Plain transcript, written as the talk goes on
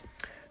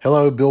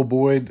Hello, Bill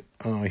Boyd,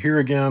 here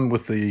again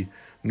with the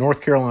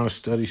North Carolina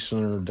Study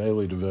Center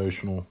Daily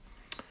Devotional.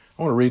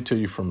 I want to read to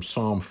you from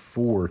Psalm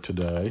 4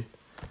 today,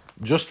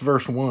 just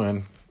verse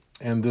 1,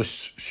 and this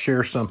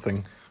share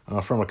something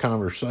from a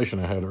conversation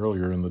I had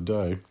earlier in the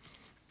day.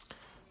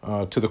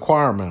 To the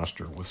choir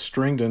master with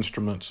stringed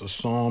instruments, a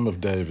psalm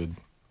of David.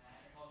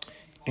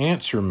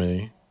 Answer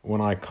me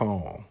when I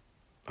call,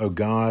 O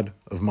God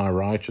of my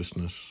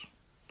righteousness.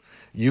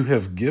 You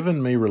have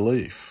given me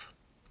relief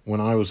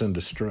when I was in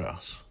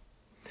distress.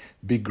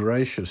 Be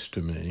gracious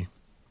to me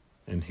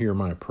and hear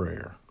my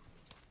prayer.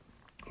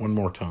 One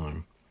more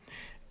time.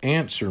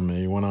 Answer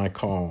me when I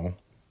call,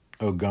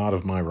 O God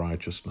of my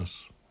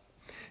righteousness.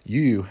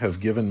 You have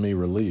given me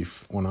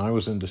relief when I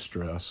was in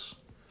distress.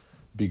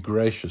 Be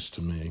gracious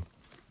to me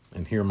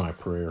and hear my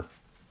prayer.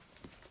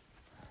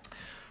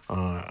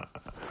 I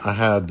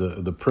had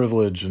the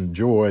privilege and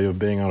joy of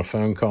being on a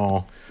phone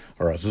call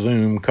or a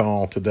Zoom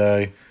call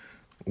today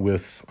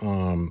with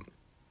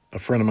a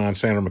friend of mine,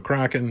 Sandra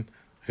McCracken,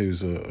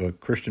 who's a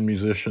Christian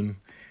musician,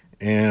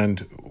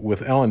 and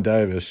with Ellen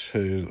Davis,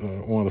 who's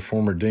one of the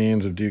former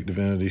deans of Duke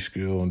Divinity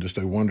School and just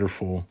a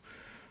wonderful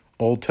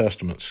Old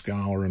Testament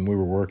scholar. And we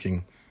were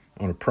working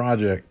on a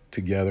project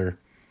together.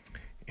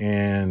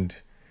 And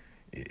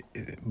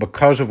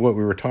because of what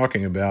we were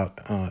talking about,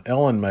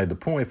 Ellen made the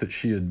point that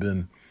she had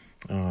been,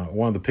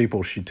 one of the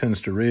people she tends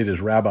to read is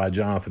Rabbi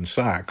Jonathan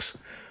Sacks,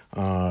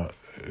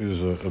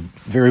 who's a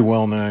very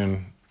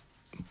well-known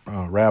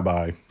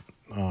rabbi.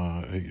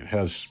 He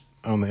has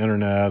on the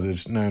internet,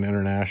 is known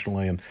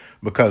internationally, and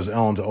because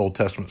Ellen's an Old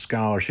Testament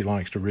scholar, she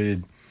likes to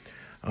read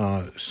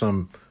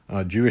some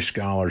Jewish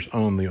scholars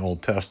on the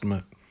Old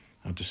Testament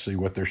to see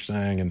what they're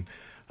saying.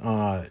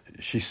 And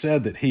she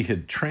said that he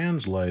had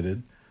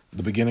translated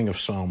the beginning of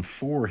Psalm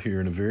 4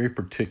 here in a very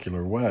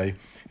particular way,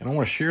 and I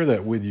want to share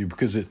that with you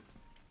because it's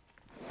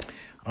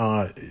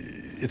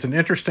an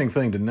interesting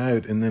thing to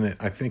note, and then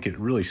I think it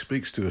really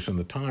speaks to us in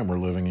the time we're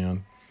living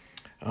in.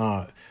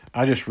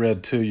 I just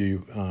read to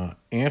you,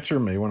 answer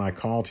me when I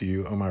call to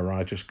you, O my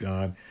righteous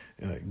God.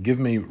 Give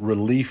me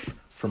relief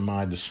from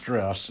my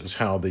distress is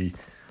how the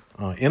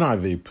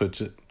NIV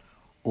puts it,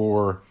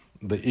 or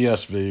the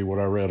ESV, what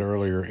I read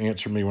earlier,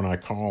 answer me when I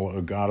call, O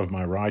God of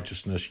my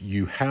righteousness.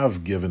 You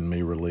have given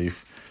me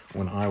relief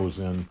when I was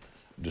in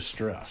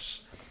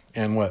distress.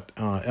 And what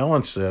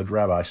Ellen said,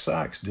 Rabbi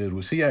Sacks did,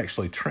 was he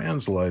actually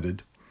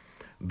translated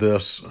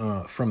this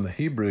from the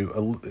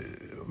Hebrew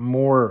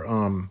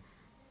more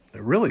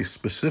really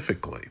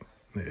specifically,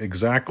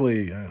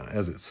 exactly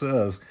as it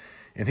says,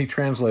 and he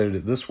translated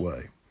it this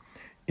way: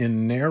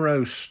 in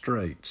narrow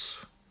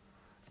straits,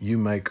 you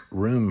make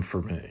room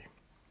for me.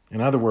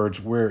 In other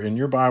words, where in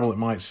your Bible it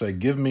might say,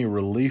 give me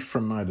relief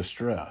from my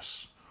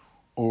distress,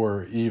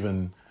 or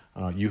even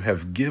you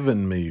have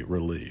given me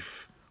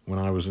relief when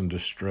I was in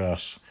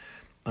distress.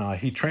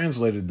 He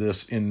translated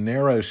this in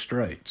narrow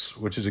straits,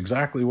 which is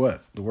exactly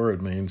what the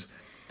word means.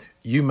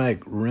 You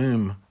make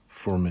room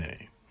for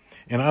me.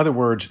 In other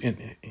words,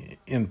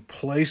 in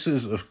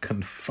places of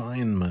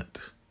confinement,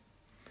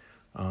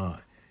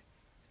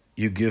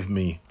 you give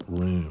me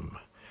room.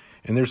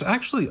 And there's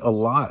actually a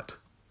lot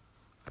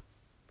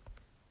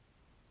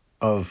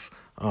of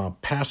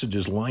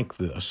passages like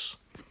this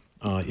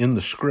in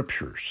the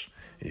Scriptures,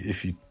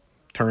 if you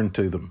turn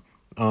to them,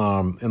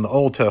 in the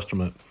Old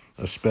Testament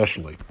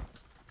especially.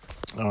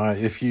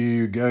 If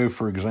you go,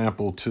 for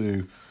example,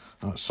 to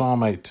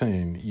Psalm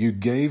 18, you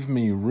gave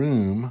me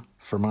room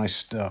for my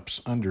steps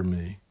under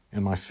me,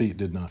 and my feet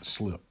did not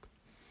slip.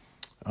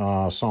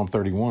 Psalm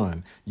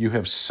 31, you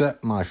have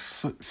set my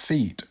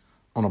feet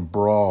on a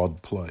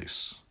broad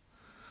place.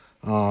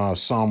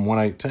 Psalm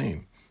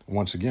 118,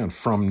 once again,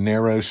 from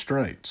narrow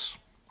straits,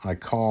 I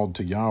called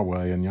to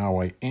Yahweh, and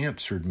Yahweh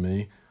answered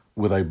me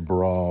with a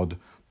broad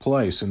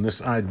place. And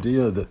this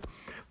idea that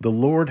the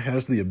Lord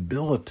has the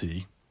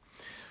ability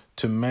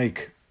to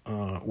make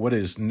what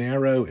is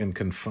narrow and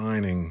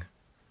confining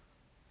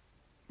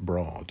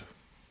broad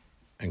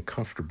and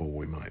comfortable,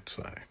 we might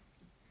say,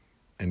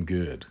 and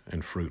good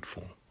and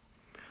fruitful.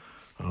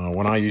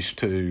 When I used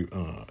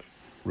to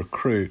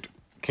recruit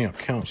camp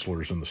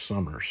counselors in the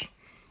summers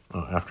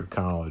after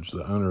college,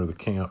 the owner of the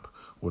camp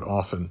would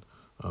often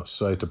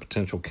say to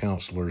potential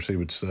counselors, he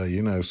would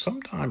say,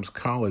 sometimes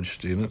college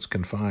students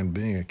can find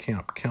being a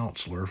camp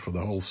counselor for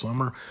the whole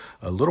summer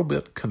a little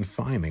bit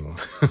confining,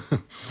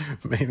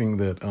 meaning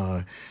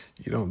that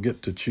you don't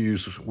get to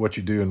choose what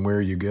you do and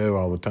where you go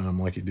all the time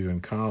like you do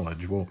in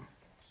college. Well,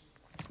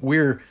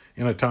 we're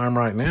in a time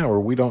right now where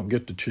we don't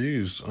get to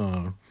choose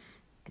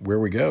where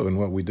we go and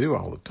what we do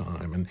all the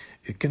time, and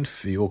it can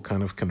feel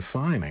kind of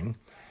confining.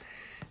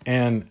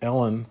 And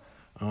Ellen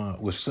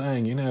was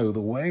saying, the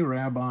way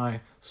Rabbi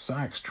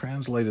Sacks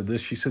translated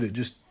this, she said it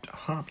just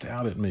hopped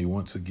out at me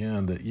once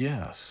again that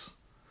yes,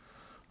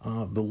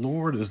 the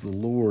Lord is the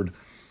Lord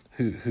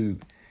who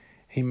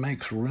he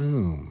makes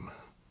room,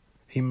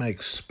 he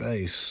makes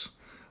space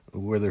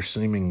where there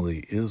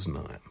seemingly is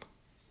none.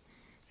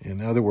 In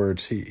other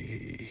words,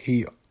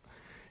 he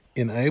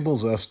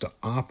enables us to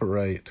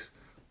operate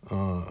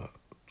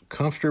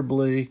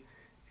comfortably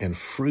and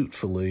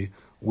fruitfully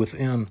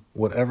within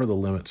whatever the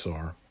limits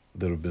are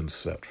that have been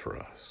set for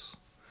us.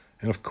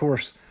 And of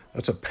course,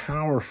 that's a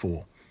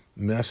powerful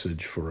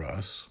message for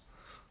us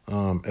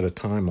at a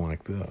time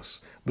like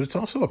this. But it's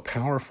also a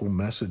powerful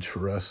message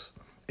for us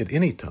at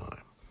any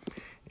time.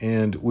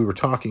 And we were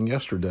talking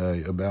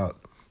yesterday about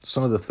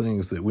some of the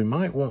things that we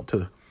might want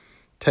to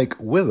take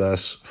with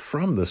us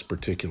from this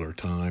particular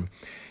time.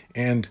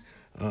 And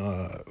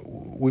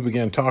we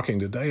began talking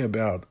today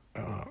about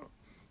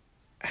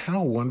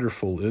how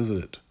wonderful is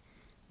it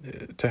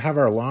to have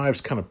our lives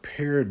kind of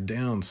pared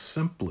down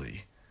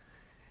simply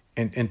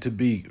and to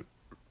be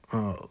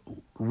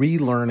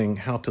relearning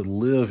how to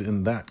live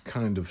in that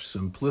kind of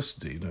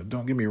simplicity. Now,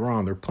 don't get me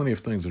wrong, there are plenty of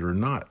things that are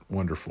not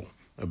wonderful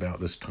about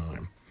this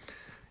time.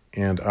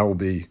 And I will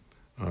be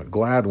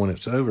glad when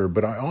it's over.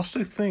 But I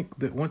also think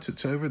that once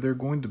it's over, there are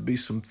going to be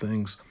some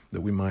things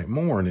that we might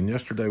mourn. And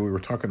yesterday we were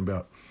talking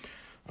about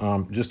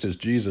just as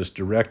Jesus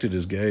directed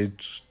his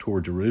gaze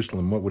toward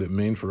Jerusalem, what would it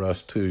mean for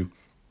us to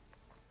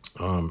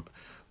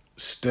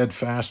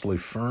steadfastly,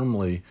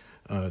 firmly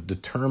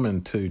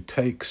determined to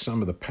take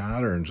some of the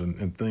patterns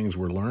and things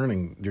we're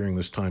learning during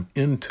this time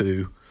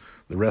into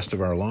the rest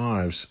of our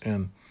lives.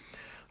 And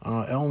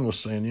Ellen was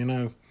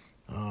saying,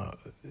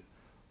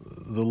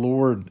 the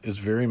Lord is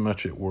very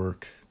much at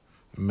work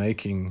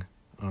making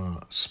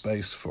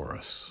space for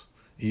us,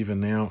 even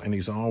now, and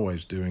he's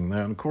always doing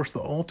that. And of course,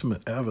 the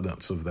ultimate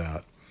evidence of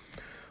that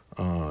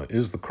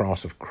is the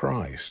cross of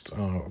Christ.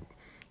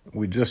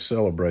 We just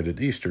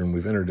celebrated Easter, and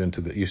we've entered into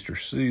the Easter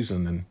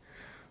season,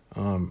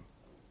 and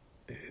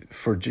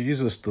for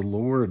Jesus, the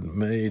Lord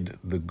made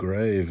the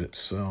grave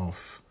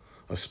itself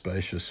a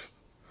spacious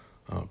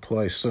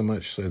place, so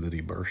much so that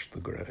he burst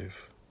the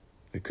grave.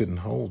 It couldn't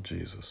hold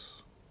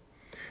Jesus.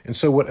 And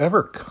so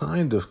whatever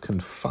kind of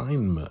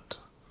confinement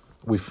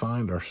we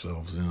find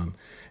ourselves in,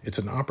 it's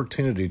an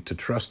opportunity to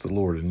trust the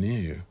Lord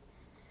anew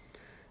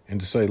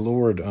and to say,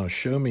 Lord,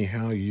 show me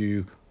how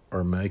you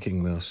are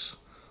making this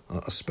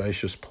a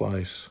spacious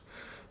place.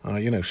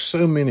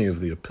 So many of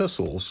the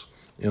epistles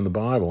in the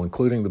Bible,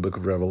 including the book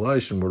of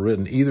Revelation, were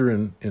written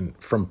either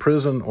from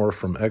prison or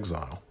from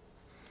exile.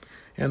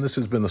 And this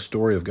has been the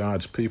story of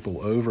God's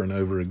people over and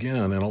over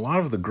again. And a lot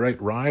of the great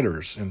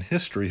writers in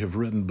history have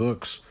written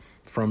books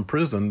from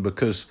prison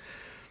because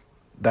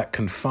that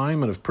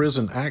confinement of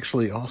prison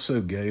actually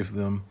also gave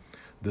them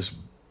this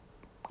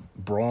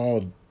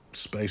broad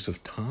space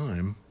of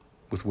time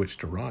with which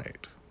to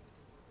write.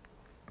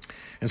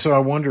 And so I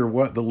wonder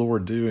what the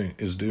Lord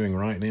is doing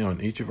right now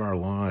in each of our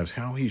lives,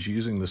 how he's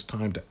using this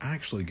time to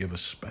actually give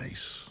us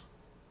space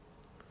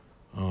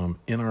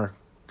in our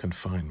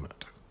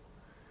confinement.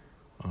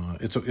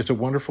 It's a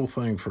wonderful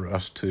thing for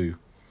us to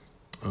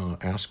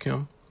ask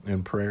him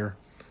in prayer.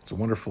 It's a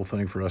wonderful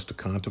thing for us to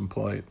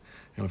contemplate.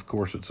 And of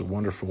course, it's a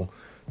wonderful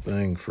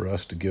thing for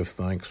us to give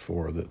thanks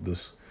for, that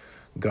this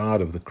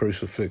God of the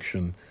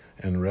crucifixion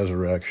and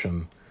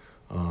resurrection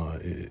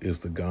is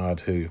the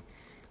God who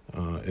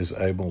is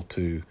able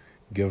to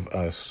give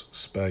us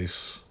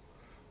space,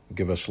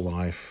 give us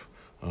life,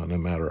 no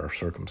matter our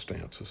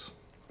circumstances.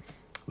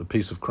 The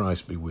peace of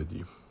Christ be with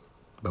you.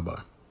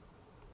 Bye-bye.